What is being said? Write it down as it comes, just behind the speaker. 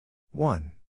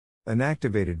1.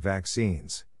 Inactivated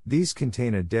vaccines. These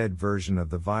contain a dead version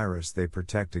of the virus they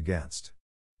protect against.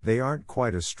 They aren't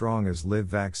quite as strong as live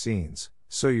vaccines,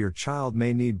 so your child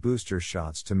may need booster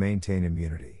shots to maintain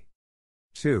immunity.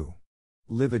 2.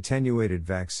 Live-attenuated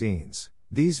vaccines.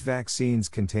 These vaccines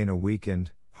contain a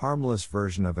weakened, harmless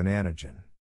version of an antigen.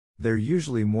 They're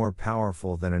usually more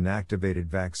powerful than inactivated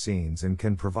vaccines and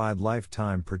can provide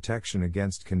lifetime protection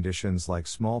against conditions like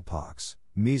smallpox,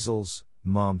 measles,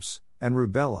 mumps, and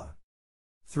rubella.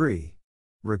 3.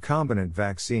 Recombinant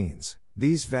vaccines.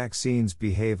 These vaccines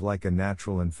behave like a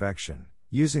natural infection,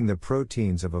 using the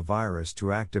proteins of a virus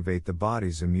to activate the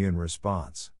body's immune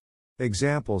response.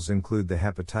 Examples include the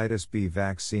hepatitis B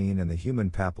vaccine and the human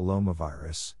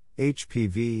papillomavirus,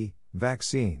 HPV,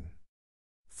 vaccine.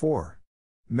 4.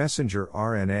 Messenger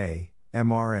RNA,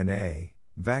 mRNA,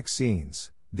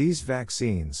 vaccines. These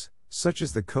vaccines, such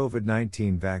as the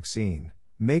COVID-19 vaccine,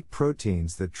 make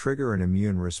proteins that trigger an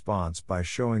immune response by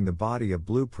showing the body a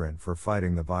blueprint for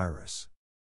fighting the virus.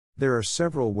 There are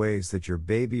several ways that your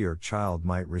baby or child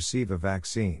might receive a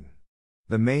vaccine.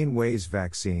 The main ways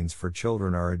vaccines for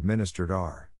children are administered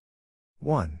are: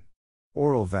 1.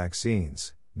 Oral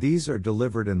vaccines. These are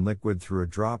delivered in liquid through a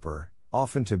dropper,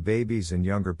 often to babies and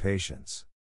younger patients.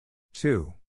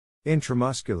 2.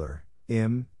 Intramuscular,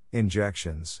 IM,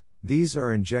 injections. These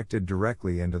are injected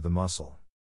directly into the muscle.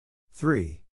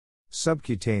 3.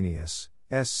 Subcutaneous,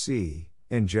 SC,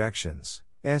 injections.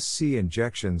 SC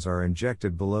injections are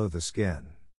injected below the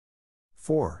skin.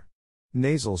 4.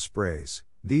 Nasal sprays.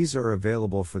 These are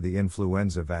available for the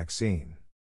influenza vaccine.